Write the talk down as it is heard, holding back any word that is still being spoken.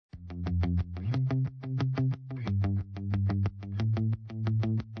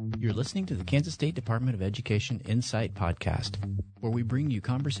You're listening to the Kansas State Department of Education Insight Podcast, where we bring you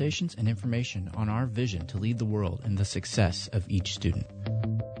conversations and information on our vision to lead the world in the success of each student.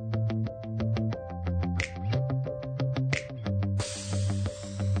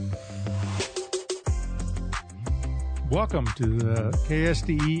 Welcome to the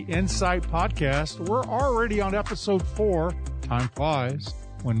KSDE Insight Podcast. We're already on episode 4. Time flies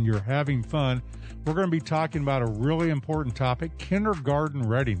when you're having fun. We're going to be talking about a really important topic, kindergarten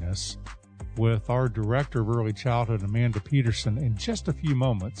readiness, with our Director of Early Childhood, Amanda Peterson, in just a few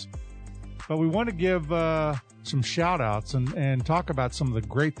moments. But we want to give some shout-outs and talk about some of the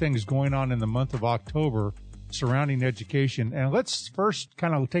great things going on in the month of October surrounding education. And let's first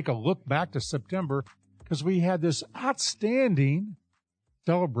kind of take a look back to September, because we had this outstanding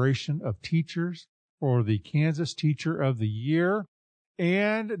celebration of teachers for the Kansas Teacher of the Year.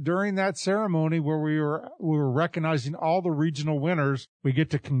 And during that ceremony where we were recognizing all the regional winners, we get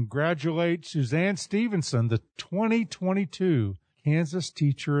to congratulate Suzanne Stevenson, the 2022 Kansas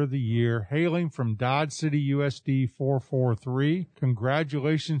Teacher of the Year, hailing from Dodge City USD 443.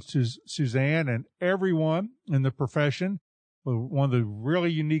 Congratulations to Suzanne and everyone in the profession. One of the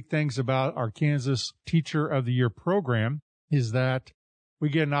really unique things about our Kansas Teacher of the Year program is that we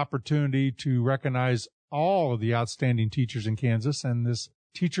get an opportunity to recognize all of the outstanding teachers in Kansas, and this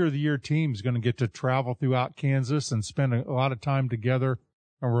Teacher of the Year team is going to get to travel throughout Kansas and spend a lot of time together,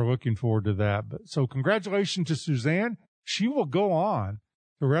 and we're looking forward to that. So congratulations to Suzanne. She will go on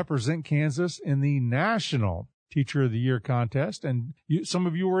to represent Kansas in the National Teacher of the Year contest, and some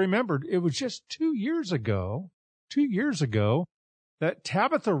of you will remember it was just 2 years ago that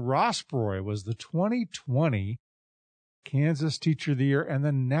Tabitha Rossbroy was the 2020 Kansas Teacher of the Year and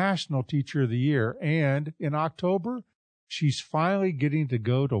the National Teacher of the Year. And in October, she's finally getting to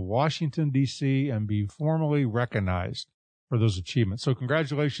go to Washington, D.C. and be formally recognized for those achievements. So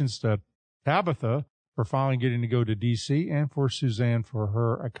congratulations to Tabitha for finally getting to go to D.C. and for Suzanne for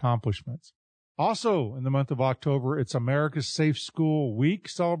her accomplishments. Also, in the month of October, it's America's Safe School Week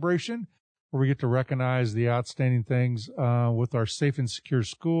celebration, where we get to recognize the outstanding things with our Safe and Secure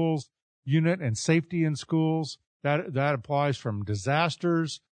Schools unit and safety in schools. That applies from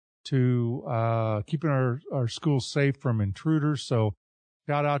disasters to keeping our schools safe from intruders. So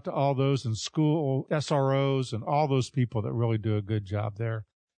shout out to all those in school SROs and all those people that really do a good job there.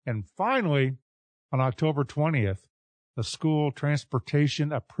 And finally, on October 20th, the School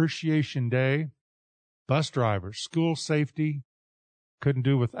Transportation Appreciation Day. Bus drivers, school safety, couldn't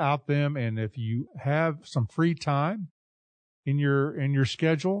do without them. And if you have some free time in your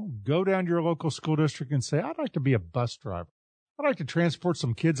schedule, go down to your local school district and say, I'd like to be a bus driver. I'd like to transport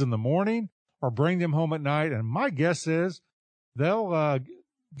some kids in the morning or bring them home at night. And my guess is they'll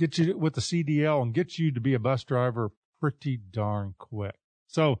get you with the CDL and get you to be a bus driver pretty darn quick.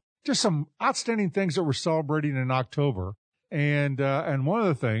 So just some outstanding things that we're celebrating in October. And one of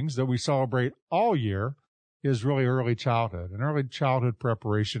the things that we celebrate all year is really early childhood and early childhood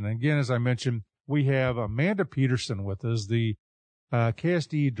preparation. And again, as I mentioned, we have Amanda Peterson with us, the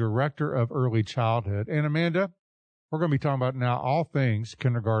KSD Director of Early Childhood. And Amanda, we're going to be talking about now all things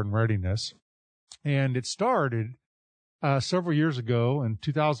kindergarten readiness. And it started several years ago in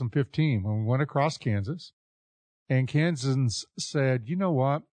 2015 when we went across Kansas. And Kansans said, you know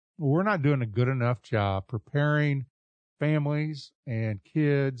what? We're not doing a good enough job preparing families and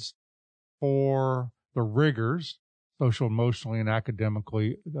kids for the rigors, social, emotionally, and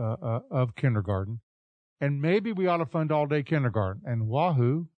academically, of kindergarten. And maybe we ought to fund all-day kindergarten. And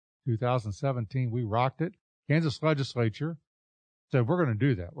wahoo, 2017, we rocked it. Kansas legislature said, we're going to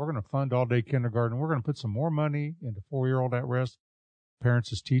do that. We're going to fund all-day kindergarten. We're going to put some more money into 4-year-old at-risk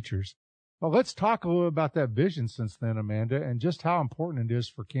parents as teachers. Well, let's talk a little about that vision since then, Amanda, and just how important it is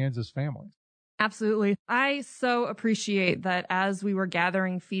for Kansas families. Absolutely. I so appreciate that as we were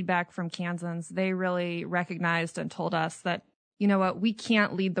gathering feedback from Kansans, they really recognized and told us that, you know what, we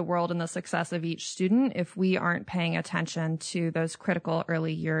can't lead the world in the success of each student if we aren't paying attention to those critical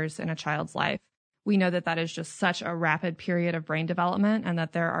early years in a child's life. We know that that is just such a rapid period of brain development and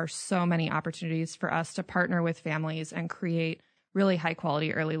that there are so many opportunities for us to partner with families and create really high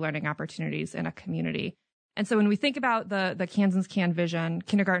quality early learning opportunities in a community. And so when we think about the Kansans Can vision,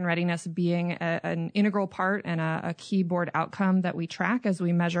 kindergarten readiness being an integral part and a key board outcome that we track as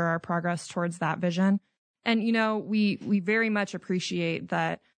we measure our progress towards that vision. And, you know, we very much appreciate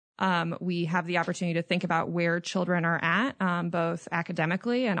that we have the opportunity to think about where children are at, both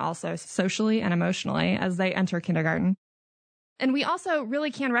academically and also socially and emotionally as they enter kindergarten. And we also really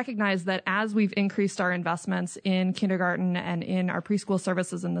can recognize that as we've increased our investments in kindergarten and in our preschool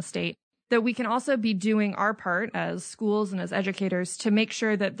services in the state, that we can also be doing our part as schools and as educators to make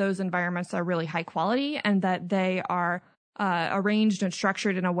sure that those environments are really high quality and that they are arranged and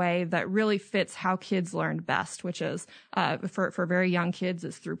structured in a way that really fits how kids learn best, which is for very young kids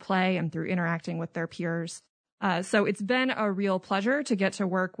is through play and through interacting with their peers. So it's been a real pleasure to get to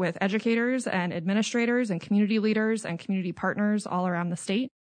work with educators and administrators and community leaders and community partners all around the state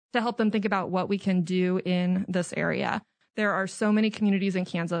to help them think about what we can do in this area. There are so many communities in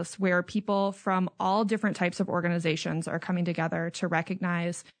Kansas where people from all different types of organizations are coming together to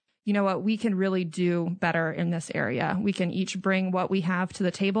recognize, you know what, we can really do better in this area. We can each bring what we have to the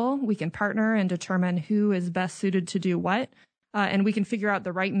table. We can partner and determine who is best suited to do what. And we can figure out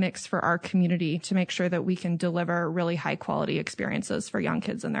the right mix for our community to make sure that we can deliver really high quality experiences for young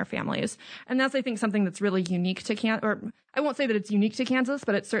kids and their families. And that's, I think, something that's really unique to Kansas, or I won't say that it's unique to Kansas,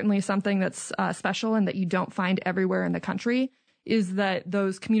 but it's certainly something that's special and that you don't find everywhere in the country, is that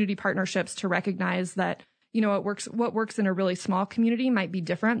those community partnerships to recognize that, you know, what works in a really small community might be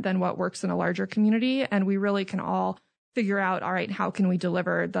different than what works in a larger community. And we really can all figure out, all right, how can we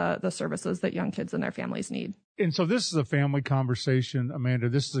deliver the services that young kids and their families need? And so this is a family conversation, Amanda.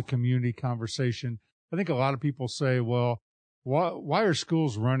 This is a community conversation. I think a lot of people say, well, why are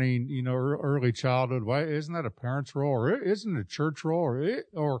schools running, you know, early childhood? Why isn't that a parent's role, or isn't it a church role,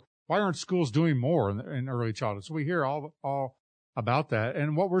 or why aren't schools doing more in early childhood? So we hear all about that.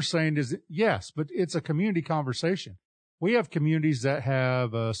 And what we're saying is, yes, but it's a community conversation. We have communities that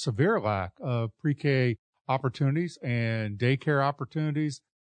have a severe lack of pre-K opportunities and daycare opportunities.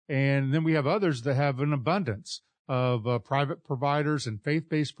 And then we have others that have an abundance of private providers and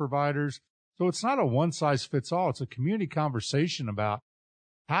faith-based providers. So it's not a one-size-fits-all. It's a community conversation about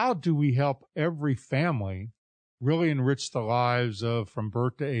how do we help every family really enrich the lives of, from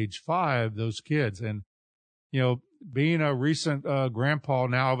birth to age 5, those kids. And, you know, being a recent grandpa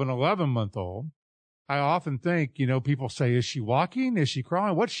now of an 11-month-old, I often think, you know, people say, is she walking? Is she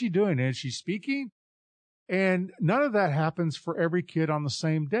crawling? What's she doing? Is she speaking? And none of that happens for every kid on the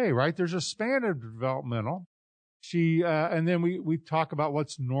same day, right? There's a span of developmental. And then we talk about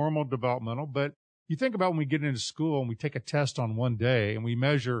what's normal developmental, but you think about when we get into school and we take a test on one day and we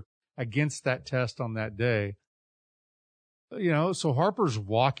measure against that test on that day. You know, so Harper's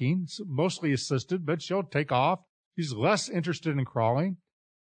walking, mostly assisted, but she'll take off. She's less interested in crawling.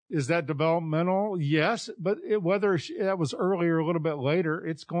 Is that developmental? Yes, but whether that was earlier or a little bit later,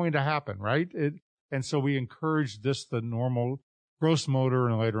 it's going to happen, right? And so we encourage the normal gross motor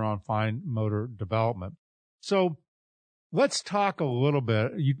and later on fine motor development. So let's talk a little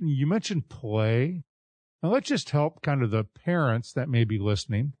bit. You mentioned play. Now let's just help kind of the parents that may be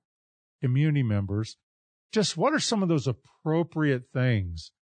listening, community members. Just what are some of those appropriate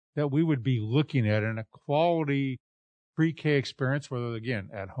things that we would be looking at in a quality pre-K experience, whether, again,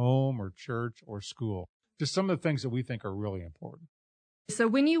 at home or church or school? Just some of the things that we think are really important. So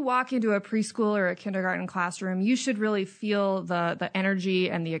when you walk into a preschool or a kindergarten classroom, you should really feel the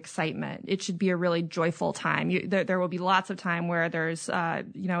energy and the excitement. It should be a really joyful time. There will be lots of time where there's,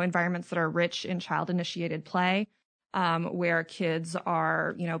 environments that are rich in child-initiated play, where kids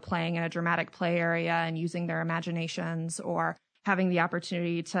are, playing in a dramatic play area and using their imaginations, or having the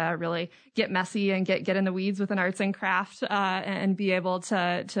opportunity to really get messy and get in the weeds with an arts and craft, and be able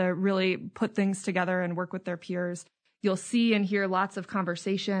to really put things together and work with their peers. You'll see and hear lots of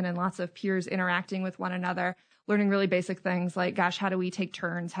conversation and lots of peers interacting with one another, learning really basic things like, gosh, how do we take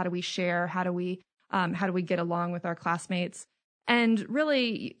turns? How do we share? How do we get along with our classmates? And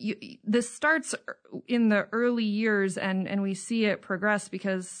really, this starts in the early years, and we see it progress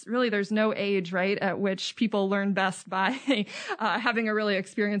because really there's no age, right, at which people learn best by having a really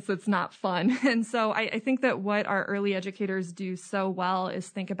experience that's not fun. And so I think that what our early educators do so well is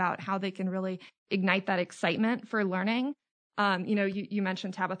think about how they can really ignite that excitement for learning. You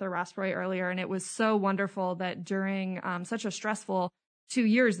mentioned Tabitha Rossroy earlier, and it was so wonderful that during such a stressful 2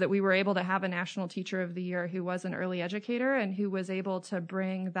 years that we were able to have a National Teacher of the Year who was an early educator and who was able to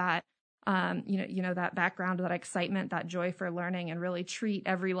bring that, that background, that excitement, that joy for learning, and really treat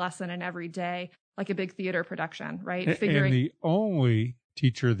every lesson and every day like a big theater production, right? And the only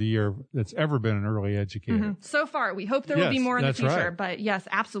Teacher of the Year that's ever been an early educator. Mm-hmm. So far, we hope there will be more in the future, right. But yes,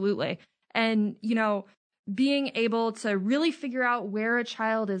 absolutely. And, being able to really figure out where a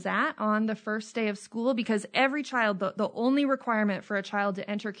child is at on the first day of school, because every child, the only requirement for a child to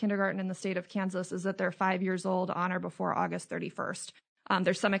enter kindergarten in the state of Kansas is that they're 5 years old on or before August 31st.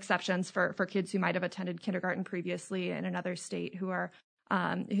 There's some exceptions for kids who might have attended kindergarten previously in another state who are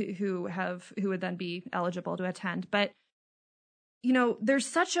who would then be eligible to attend. But there's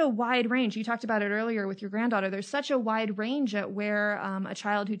such a wide range. You talked about it earlier with your granddaughter. There's such a wide range at where a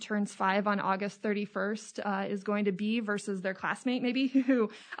child who turns 5 on August 31st is going to be versus their classmate, maybe, who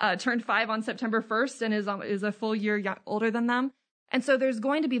turned 5 on September 1st and is a full year older than them. And so there's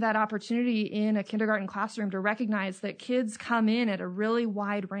going to be that opportunity in a kindergarten classroom to recognize that kids come in at a really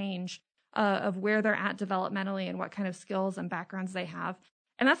wide range of where they're at developmentally and what kind of skills and backgrounds they have.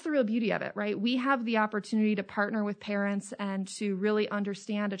 And that's the real beauty of it, right? We have the opportunity to partner with parents and to really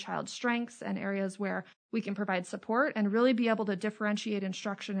understand a child's strengths and areas where we can provide support and really be able to differentiate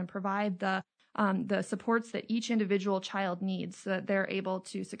instruction and provide the supports that each individual child needs so that they're able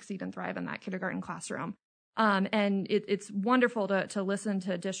to succeed and thrive in that kindergarten classroom. And it's wonderful to listen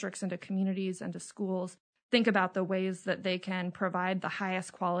to districts and to communities and to schools think about the ways that they can provide the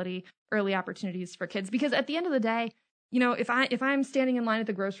highest quality early opportunities for kids. Because at the end of the day, if I'm standing in line at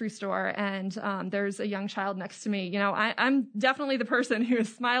the grocery store and there's a young child next to me, I'm definitely the person who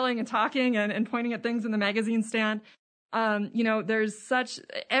is smiling and talking and pointing at things in the magazine stand. There's such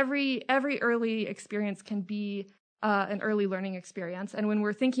every early experience can be an early learning experience. And when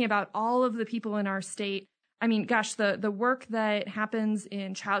we're thinking about all of the people in our state, I mean, gosh, the work that happens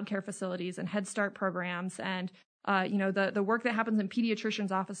in childcare facilities and Head Start programs and the work that happens in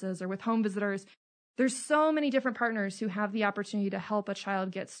pediatricians' offices or with home visitors. There's so many different partners who have the opportunity to help a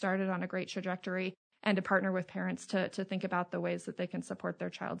child get started on a great trajectory and to partner with parents to think about the ways that they can support their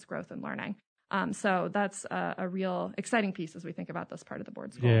child's growth and learning. So that's a real exciting piece as we think about this part of the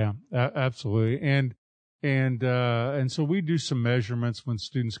board's goal. Yeah, absolutely. And so we do some measurements when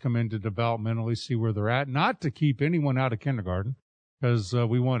students come in to developmentally see where they're at, not to keep anyone out of kindergarten, because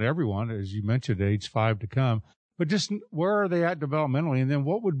we want everyone, as you mentioned, age 5 to come. But just where are they at developmentally? And then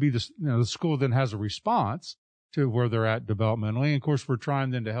what would be the school then has a response to where they're at developmentally. And of course, we're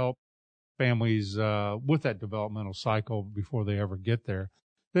trying then to help families with that developmental cycle before they ever get there.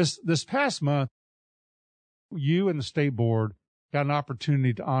 This past month, you and the state board got an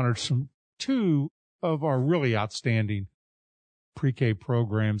opportunity to honor two of our really outstanding pre-K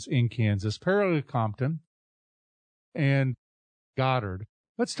programs in Kansas, Perry Compton and Goddard.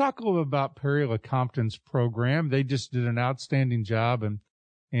 Let's talk a little bit about Perry Compton's program. They just did an outstanding job and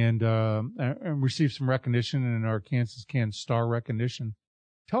received some recognition in our Kansas Can Star recognition.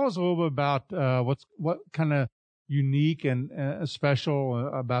 Tell us a little bit about what kind of unique and special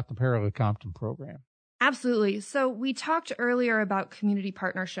about the Perry Compton program. Absolutely. So we talked earlier about community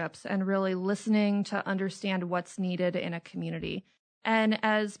partnerships and really listening to understand what's needed in a community. And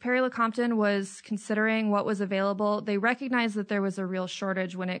as Perry Compton was considering what was available, they recognized that there was a real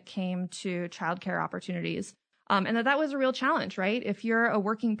shortage when it came to childcare opportunities. And that was a real challenge, right? If you're a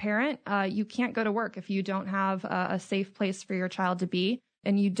working parent, you can't go to work if you don't have a safe place for your child to be.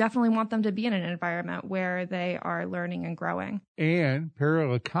 And you definitely want them to be in an environment where they are learning and growing. And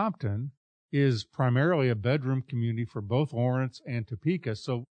Perry Compton is primarily a bedroom community for both Lawrence and Topeka.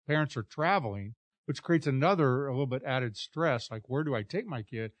 So parents are traveling, which creates a little bit added stress. Like, where do I take my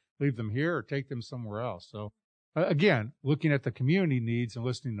kid? Leave them here or take them somewhere else? So again, looking at the community needs and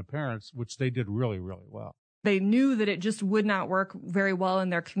listening to parents, which they did really, really well. They knew that it just would not work very well in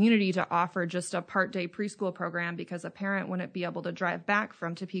their community to offer just a part-day preschool program because a parent wouldn't be able to drive back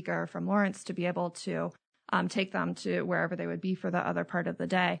from Topeka or from Lawrence to be able to take them to wherever they would be for the other part of the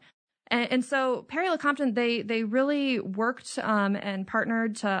day. And so Perry Compton, they really worked and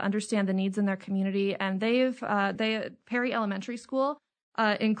partnered to understand the needs in their community. And Perry Elementary School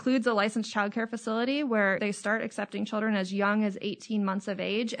includes a licensed childcare facility where they start accepting children as young as 18 months of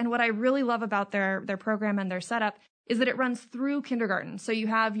age. And what I really love about their program and their setup is that it runs through kindergarten. So you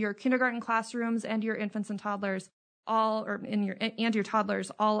have your kindergarten classrooms and your infants and toddlers and your toddlers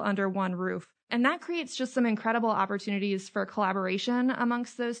all under one roof. And that creates just some incredible opportunities for collaboration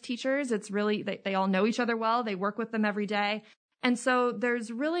amongst those teachers. It's really, they all know each other well. They work with them every day. And so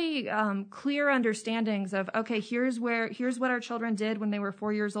there's really clear understandings of, okay, here's what our children did when they were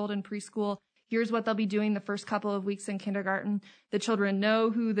 4 years old in preschool. Here's what they'll be doing the first couple of weeks in kindergarten. The children know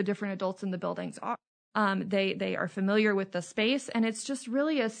who the different adults in the buildings are. They are familiar with the space, and it's just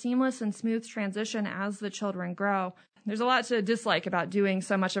really a seamless and smooth transition as the children grow. There's a lot to dislike about doing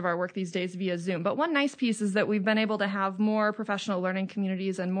so much of our work these days via Zoom, but one nice piece is that we've been able to have more professional learning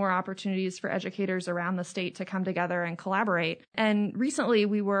communities and more opportunities for educators around the state to come together and collaborate. And recently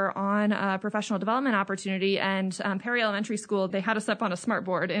we were on a professional development opportunity, and Perry Elementary School, they had us up on a smart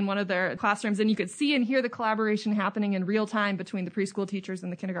board in one of their classrooms, and you could see and hear the collaboration happening in real time between the preschool teachers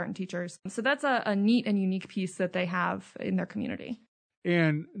and the kindergarten teachers. So that's a neat and unique piece that they have in their community.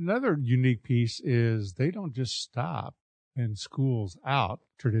 And another unique piece is they don't just stop in schools out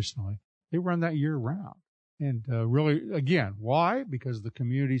traditionally. They run that year round. And really, again, why? Because the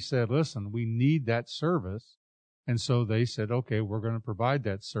community said, listen, we need that service. And so they said, okay, we're going to provide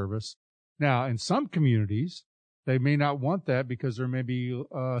that service. Now, in some communities, they may not want that because there may be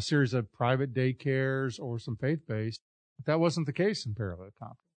a series of private daycares or some faith-based. But that wasn't the case in Parallel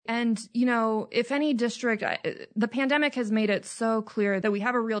Compton. And, if any district, the pandemic has made it so clear that we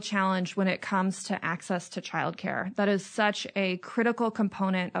have a real challenge when it comes to access to childcare. That is such a critical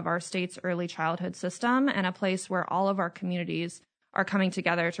component of our state's early childhood system and a place where all of our communities are coming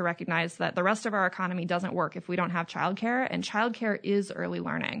together to recognize that the rest of our economy doesn't work if we don't have childcare, and childcare is early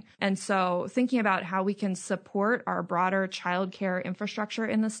learning. And so thinking about how we can support our broader childcare infrastructure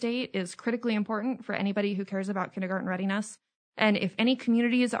in the state is critically important for anybody who cares about kindergarten readiness. And if any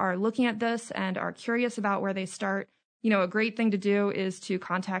communities are looking at this and are curious about where they start, a great thing to do is to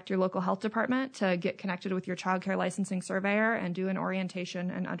contact your local health department to get connected with your childcare licensing surveyor and do an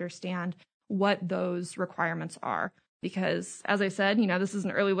orientation and understand what those requirements are. Because, as I said, this is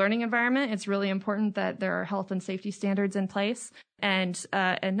an early learning environment. It's really important that there are health and safety standards in place. And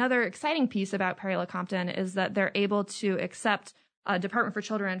another exciting piece about Perry Compton is that they're able to accept Department for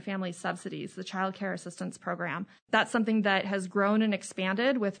Children and Family subsidies, the Child Care Assistance Program. That's something that has grown and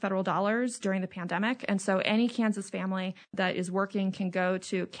expanded with federal dollars during the pandemic. And so any Kansas family that is working can go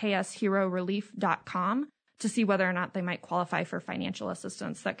to ksherorelief.com to see whether or not they might qualify for financial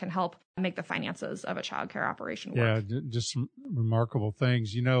assistance that can help make the finances of a child care operation work. Yeah, just some remarkable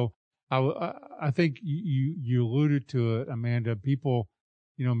things. I think you alluded to it, Amanda. People,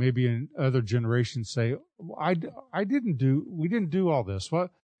 maybe in other generations say, we didn't do all this.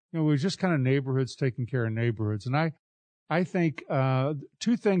 Well, we were just kind of neighborhoods taking care of neighborhoods. And I think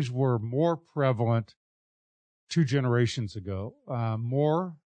two things were more prevalent 2 generations ago.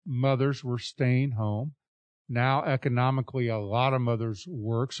 More mothers were staying home. Now, economically, a lot of mothers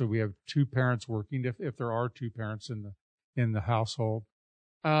work, so we have 2 parents working, if there are 2 parents in the household.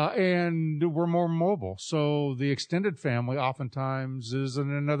 And we're more mobile. So the extended family oftentimes is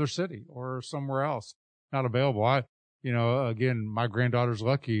in another city or somewhere else, not available. Again, my granddaughter's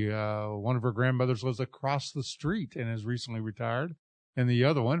lucky. One of her grandmothers lives across the street and is recently retired. And the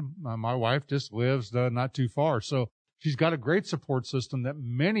other one, my wife, just lives not too far. So she's got a great support system that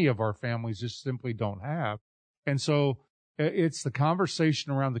many of our families just simply don't have. And so it's the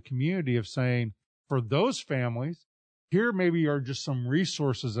conversation around the community of saying, for those families, here maybe are just some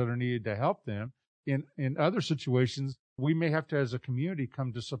resources that are needed to help them. In other situations, we may have to, as a community,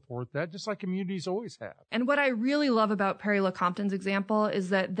 come to support that, just like communities always have. And what I really love about Perry Compton's example is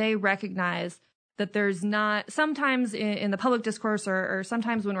that they recognize that there's not, sometimes in the public discourse or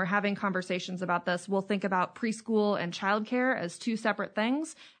sometimes when we're having conversations about this, we'll think about preschool and childcare as 2 separate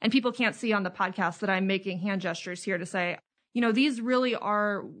things. And people can't see on the podcast that I'm making hand gestures here to say, these really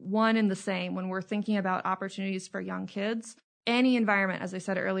are one and the same when we're thinking about opportunities for young kids. Any environment, as I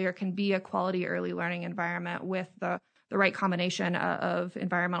said earlier, can be a quality early learning environment with the right combination of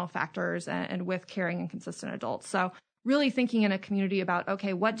environmental factors and with caring and consistent adults. So really thinking in a community about,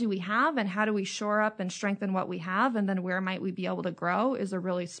 okay, what do we have and how do we shore up and strengthen what we have? And then where might we be able to grow is a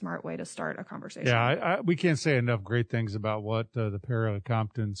really smart way to start a conversation. Yeah, we can't say enough great things about what the Perry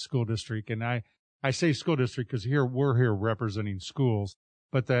Compton School District, and I say school district because we're here representing schools,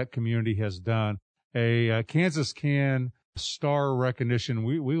 but that community has done. A Kansas Can star recognition.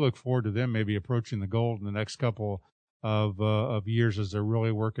 We look forward to them maybe approaching the gold in the next couple of years as they're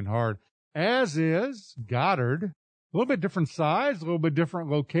really working hard, as is Goddard. A little bit different size, a little bit different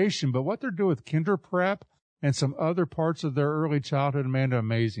location, but what they're doing with Kinder Prep and some other parts of their early childhood, Amanda,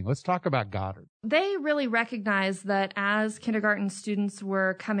 amazing. Let's talk about Goddard. They really recognized that as kindergarten students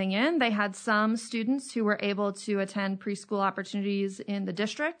were coming in, they had some students who were able to attend preschool opportunities in the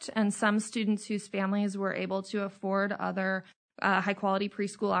district and some students whose families were able to afford other high-quality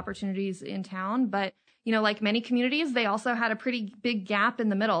preschool opportunities in town. But, like many communities, they also had a pretty big gap in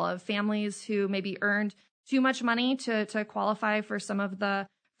the middle of families who maybe earned too much money to qualify for some of the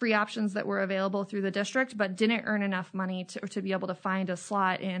free options that were available through the district, but didn't earn enough money to be able to find a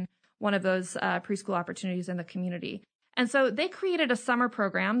slot in one of those preschool opportunities in the community. And so they created a summer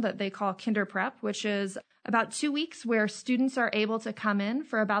program that they call Kinder Prep, which is about 2 weeks where students are able to come in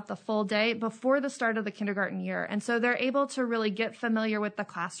for about the full day before the start of the kindergarten year. And so they're able to really get familiar with the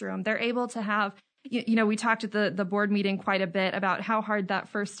classroom. They're able to have, we talked at the board meeting quite a bit about how hard that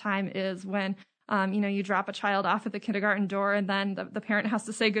first time is when you drop a child off at the kindergarten door and then the parent has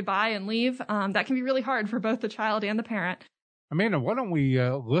to say goodbye and leave. That can be really hard for both the child and the parent. Amanda, why don't we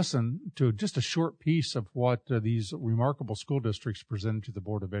listen to just a short piece of what these remarkable school districts presented to the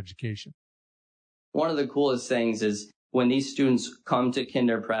Board of Education. One of the coolest things is when these students come to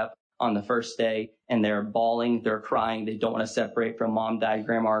Kinder Prep, on the first day, and they're bawling, they're crying, they don't want to separate from mom, dad,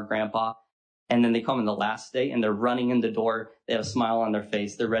 grandma, or grandpa. And then they come in the last day and they're running in the door. They have a smile on their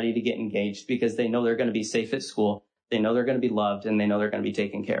face. They're ready to get engaged because they know they're going to be safe at school. They know they're going to be loved, and they know they're going to be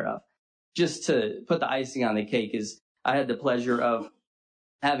taken care of. Just to put the icing on the cake is I had the pleasure of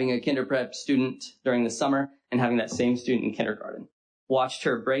having a kinder prep student during the summer and having that same student in kindergarten. Watched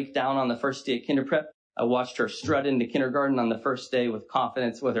her break down on the first day of kinder prep. I watched her strut into kindergarten on the first day with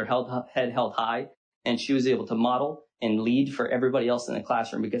confidence, with her head held high, and she was able to model and lead for everybody else in the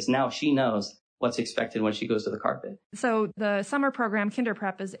classroom because now she knows what's expected when she goes to the carpet. So the summer program, Kinder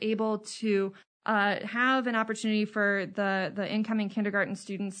Prep, is able to have an opportunity for the incoming kindergarten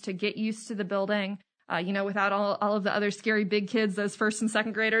students to get used to the building, without all of the other scary big kids, those first and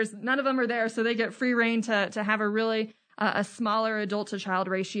second graders. None of them are there, so they get free reign to have a really a smaller adult to child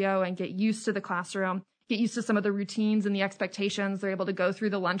ratio and get used to the classroom, get used to some of the routines and the expectations. They're able to go through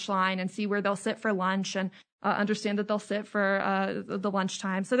the lunch line and see where they'll sit for lunch and understand that they'll sit for the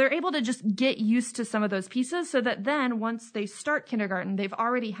lunchtime. So they're able to just get used to some of those pieces so that then once they start kindergarten, they've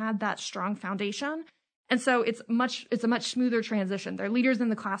already had that strong foundation. And so it's a much smoother transition. They're leaders in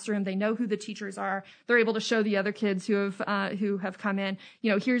the classroom. They know who the teachers are. They're able to show the other kids who have come in,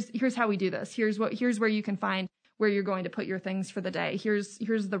 here's how we do this. Here's where you can find where you're going to put your things for the day. Here's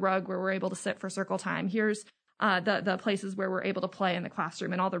the rug where we're able to sit for circle time. Here's the places where we're able to play in the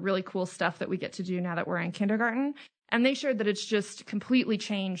classroom and all the really cool stuff that we get to do now that we're in kindergarten. And they shared that it's just completely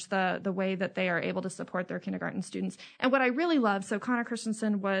changed the way that they are able to support their kindergarten students. And what I really love, so Connor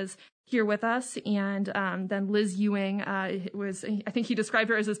Christensen was here with us, and then Liz Ewing was, I think he described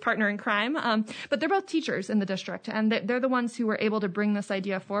her as his partner in crime. But they're both teachers in the district, and they're the ones who were able to bring this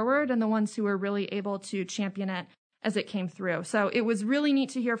idea forward and the ones who were really able to champion it as it came through. So it was really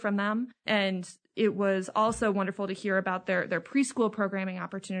neat to hear from them. And it was also wonderful to hear about their preschool programming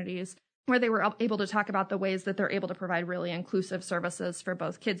opportunities, where they were able to talk about the ways that they're able to provide really inclusive services for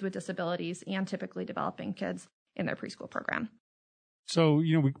both kids with disabilities and typically developing kids in their preschool program. So,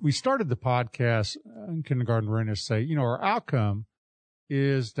 we started the podcast in Kindergarten Readiness say, our outcome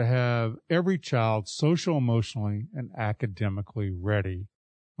is to have every child social, emotionally, and academically ready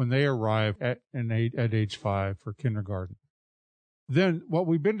when they arrive at age 5 for kindergarten. Then what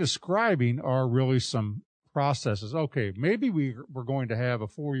we've been describing are really some processes. Okay, maybe we're going to have a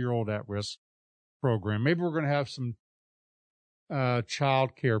 4-year-old at-risk program. Maybe we're going to have some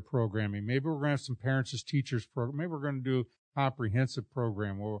child care programming. Maybe we're going to have some parents as teachers program. Maybe we're going to do a comprehensive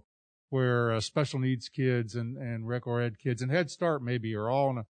program where special needs kids and regular ed kids and Head Start maybe are all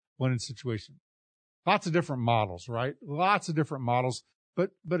in a blended situation. Lots of different models, right? Lots of different models.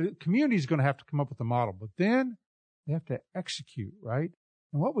 But a community is going to have to come up with a model. But then they have to execute, right?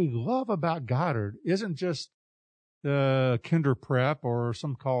 And what we love about Goddard isn't just the Kinder Prep or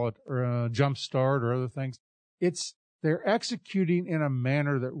some call it Jump Start or other things. They're executing in a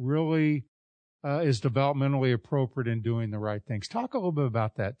manner that really is developmentally appropriate in doing the right things. Talk a little bit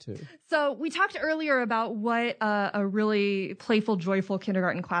about that too. So we talked earlier about what a really playful, joyful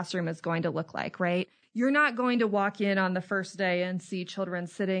kindergarten classroom is going to look like, right? You're not going to walk in on the first day and see children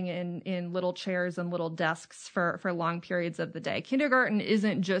sitting in little chairs and little desks for long periods of the day. Kindergarten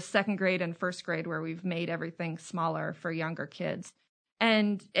isn't just second grade and first grade where we've made everything smaller for younger kids.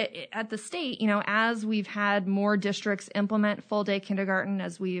 And at the state, as we've had more districts implement full day kindergarten,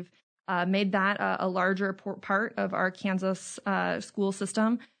 as we've made that a larger part of our Kansas school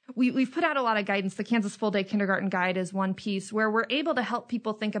system, we've put out a lot of guidance. The Kansas Full Day Kindergarten Guide is one piece where we're able to help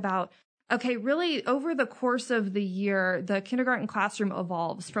people think about, okay, really over the course of the year, the kindergarten classroom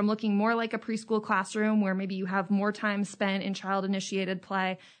evolves from looking more like a preschool classroom where maybe you have more time spent in child-initiated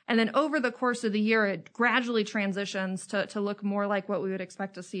play. And then over the course of the year, it gradually transitions to look more like what we would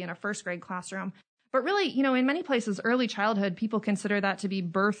expect to see in a first grade classroom. But really, in many places, early childhood, people consider that to be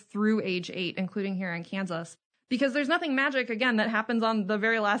birth through age 8, including here in Kansas. Because there's nothing magic, again, that happens on the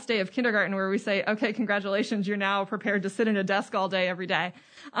very last day of kindergarten where we say, okay, congratulations, you're now prepared to sit in a desk all day, every day.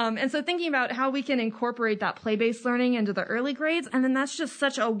 And so thinking about how we can incorporate that play-based learning into the early grades, and then that's just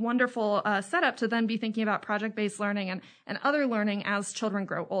such a wonderful setup to then be thinking about project-based learning and other learning as children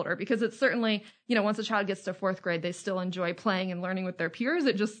grow older. Because it's certainly, once a child gets to 4th grade, they still enjoy playing and learning with their peers.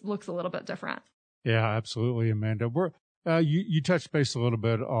 It just looks a little bit different. Yeah, absolutely, Amanda. You touched base a little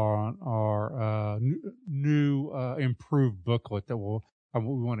bit on our new improved booklet that we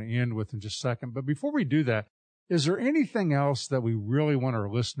want to end with in just a second. But before we do that, is there anything else that we really want our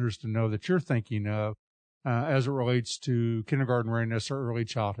listeners to know that you're thinking of as it relates to kindergarten readiness or early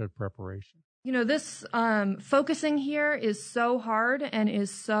childhood preparation? This focusing here is so hard and is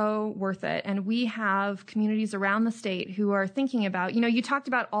so worth it. And we have communities around the state who are thinking about, you talked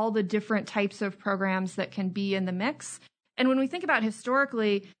about all the different types of programs that can be in the mix. And when we think about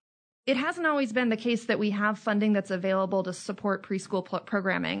historically, it hasn't always been the case that we have funding that's available to support preschool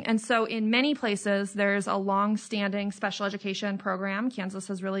programming. And so in many places, there's a long-standing special education program. Kansas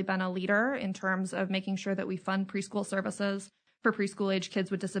has really been a leader in terms of making sure that we fund preschool services for preschool-age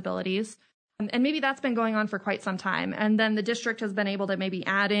kids with disabilities. And maybe that's been going on for quite some time. And then the district has been able to maybe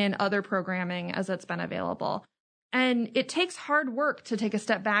add in other programming as it's been available. And it takes hard work to take a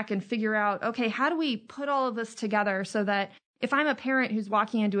step back and figure out, okay, how do we put all of this together so that if I'm a parent who's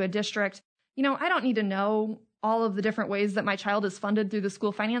walking into a district, I don't need to know all of the different ways that my child is funded through the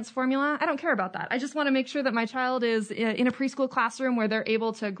school finance formula. I don't care about that. I just want to make sure that my child is in a preschool classroom where they're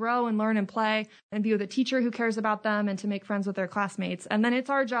able to grow and learn and play and be with a teacher who cares about them and to make friends with their classmates. And then it's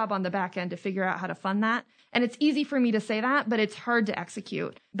our job on the back end to figure out how to fund that. And it's easy for me to say that, but it's hard to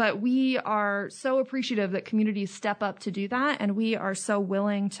execute. But we are so appreciative that communities step up to do that. And we are so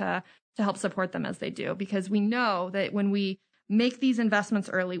willing to help support them as they do, because we know that when we make these investments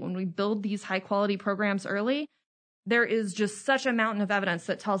early, when we build these high quality programs early, there is just such a mountain of evidence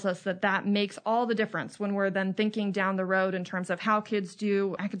that tells us that that makes all the difference when we're then thinking down the road in terms of how kids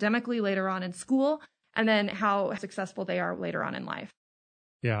do academically later on in school and then how successful they are later on in life.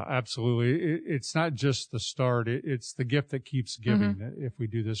 Yeah, absolutely. It's not just the start. It's the gift that keeps giving if we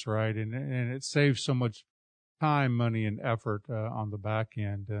do this right. And it saves so much time, money, and effort on the back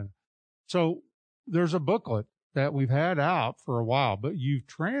end. So there's a booklet that we've had out for a while, but you've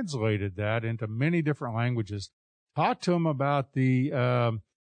translated that into many different languages. Talk to them about the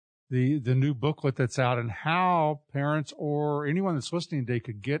new booklet that's out and how parents or anyone that's listening today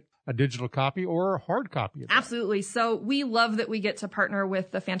could get a digital copy or a hard copy of that. Absolutely. So we love that we get to partner with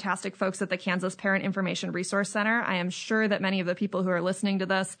the fantastic folks at the Kansas Parent Information Resource Center. I am sure that many of the people who are listening to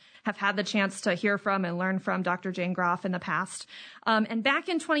this have had the chance to hear from and learn from Dr. Jane Groff in the past. And back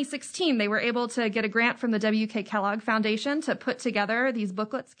in 2016, they were able to get a grant from the W.K. Kellogg Foundation to put together these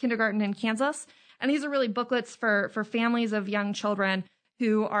booklets, Kindergarten in Kansas. And these are really booklets for families of young children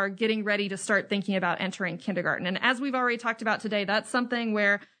who are getting ready to start thinking about entering kindergarten. And as we've already talked about today, that's something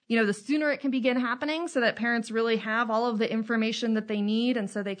where, the sooner it can begin happening so that parents really have all of the information that they need and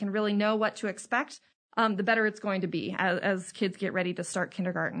so they can really know what to expect, the better it's going to be as kids get ready to start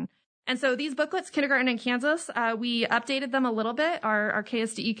kindergarten. And so these booklets, Kindergarten in Kansas, we updated them a little bit. Our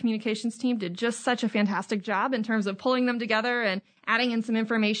KSDE communications team did just such a fantastic job in terms of pulling them together and adding in some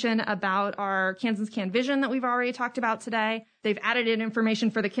information about our Kansas Can vision that we've already talked about today. They've added in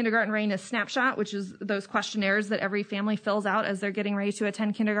information for the Kindergarten Readiness Snapshot, which is those questionnaires that every family fills out as they're getting ready to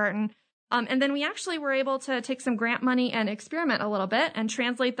attend kindergarten. And then we actually were able to take some grant money and experiment a little bit and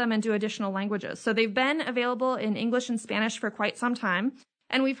translate them into additional languages. So they've been available in English and Spanish for quite some time.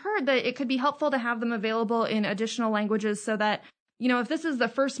 And we've heard that it could be helpful to have them available in additional languages so that, if this is the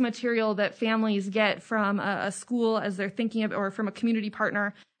first material that families get from a school as they're thinking of, or from a community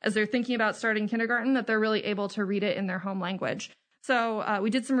partner as they're thinking about starting kindergarten, that they're really able to read it in their home language. So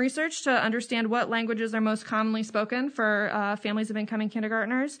we did some research to understand what languages are most commonly spoken for families of incoming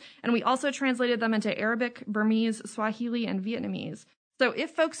kindergartners. And we also translated them into Arabic, Burmese, Swahili, and Vietnamese. So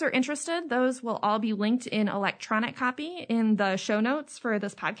if folks are interested, those will all be linked in electronic copy in the show notes for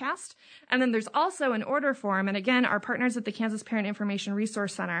this podcast. And then there's also an order form. And again, our partners at the Kansas Parent Information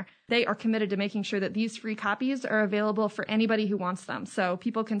Resource Center, they are committed to making sure that these free copies are available for anybody who wants them. So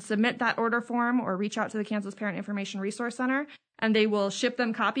people can submit that order form or reach out to the Kansas Parent Information Resource Center, and they will ship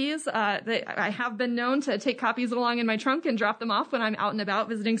them copies. I have been known to take copies along in my trunk and drop them off when I'm out and about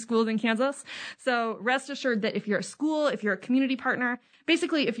visiting schools in Kansas. So rest assured that if you're a school, if you're a community partner,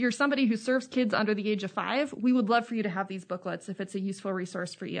 basically, if you're somebody who serves kids under the age of 5, we would love for you to have these booklets if it's a useful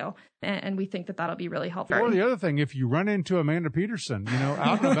resource for you. And we think that that'll be really helpful. Or the other thing, if you run into Amanda Peterson,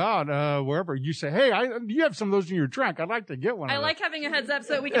 out and about, wherever, you say, hey, you have some of those in your trunk. I'd like to get one. I like having a heads up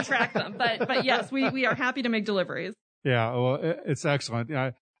so that we can track them. But yes, we are happy to make deliveries. Yeah, well, it's excellent.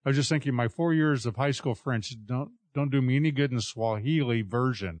 I was just thinking my 4 years of high school French don't do me any good in the Swahili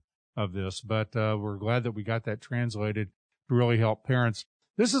version of this, but we're glad that we got that translated to really help parents.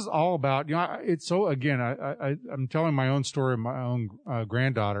 This is all about, it's so, again, I'm telling my own story of my own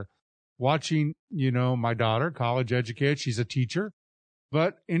granddaughter, watching, my daughter, college educated, she's a teacher.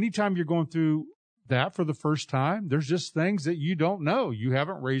 But anytime you're going through that for the first time, there's just things that you don't know. You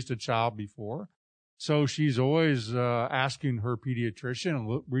haven't raised a child before. So she's always asking her pediatrician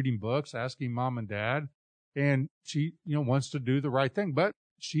and reading books, asking mom and dad. And she, wants to do the right thing, but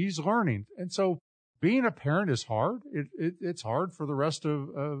she's learning. And so being a parent is hard. It's hard for the rest of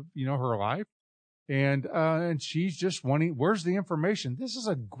her life. And she's just wanting, where's the information? This is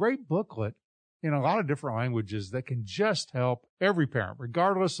a great booklet in a lot of different languages that can just help every parent,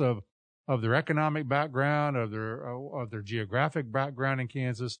 regardless of their economic background, of their geographic background in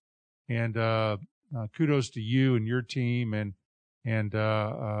Kansas. And kudos to you and your team and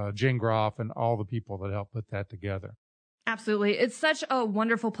Jen Groff and all the people that helped put that together. Absolutely. It's such a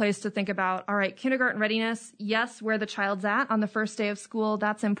wonderful place to think about, all right, kindergarten readiness, yes, where the child's at on the first day of school,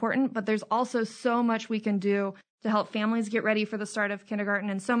 that's important, but there's also so much we can do to help families get ready for the start of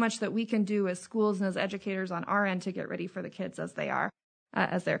kindergarten, and so much that we can do as schools and as educators on our end to get ready for the kids as they're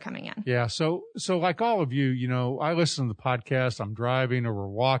coming in. Yeah. So like all of you, I listen to the podcast, I'm driving or we're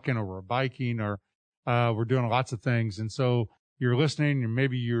walking or we're biking or we're doing lots of things. And so you're listening and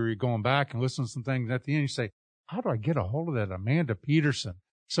maybe you're going back and listening to some things. At the end, you say, how do I get a hold of that Amanda Peterson?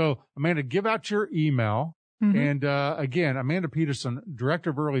 So, Amanda, give out your email. Mm-hmm. And again, Amanda Peterson, Director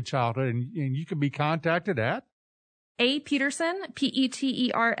of Early Childhood, and you can be contacted at Peterson, Petersen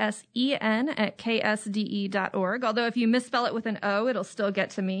 @ksde.org. Although if you misspell it with an O, it'll still get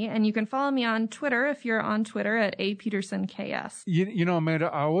to me. And you can follow me on Twitter if you're on Twitter at @petersonks. Amanda,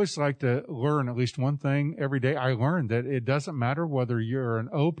 I always like to learn at least one thing every day. I learned that it doesn't matter whether you're an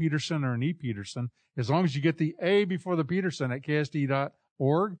O Peterson or an E Peterson. As long as you get the A before the Peterson at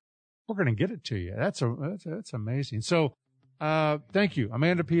ksd.org, we're going to get it to you. That's amazing. So, thank you,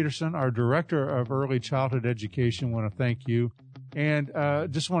 Amanda Peterson, our Director of Early Childhood Education. Want to thank you, and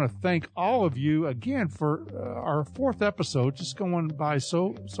just want to thank all of you again for our 4th episode. Just going by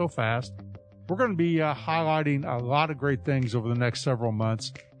so fast. We're going to be highlighting a lot of great things over the next several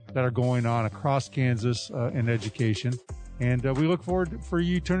months that are going on across Kansas in education, and we look forward for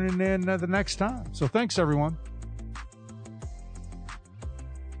you tuning in the next time. So thanks, everyone.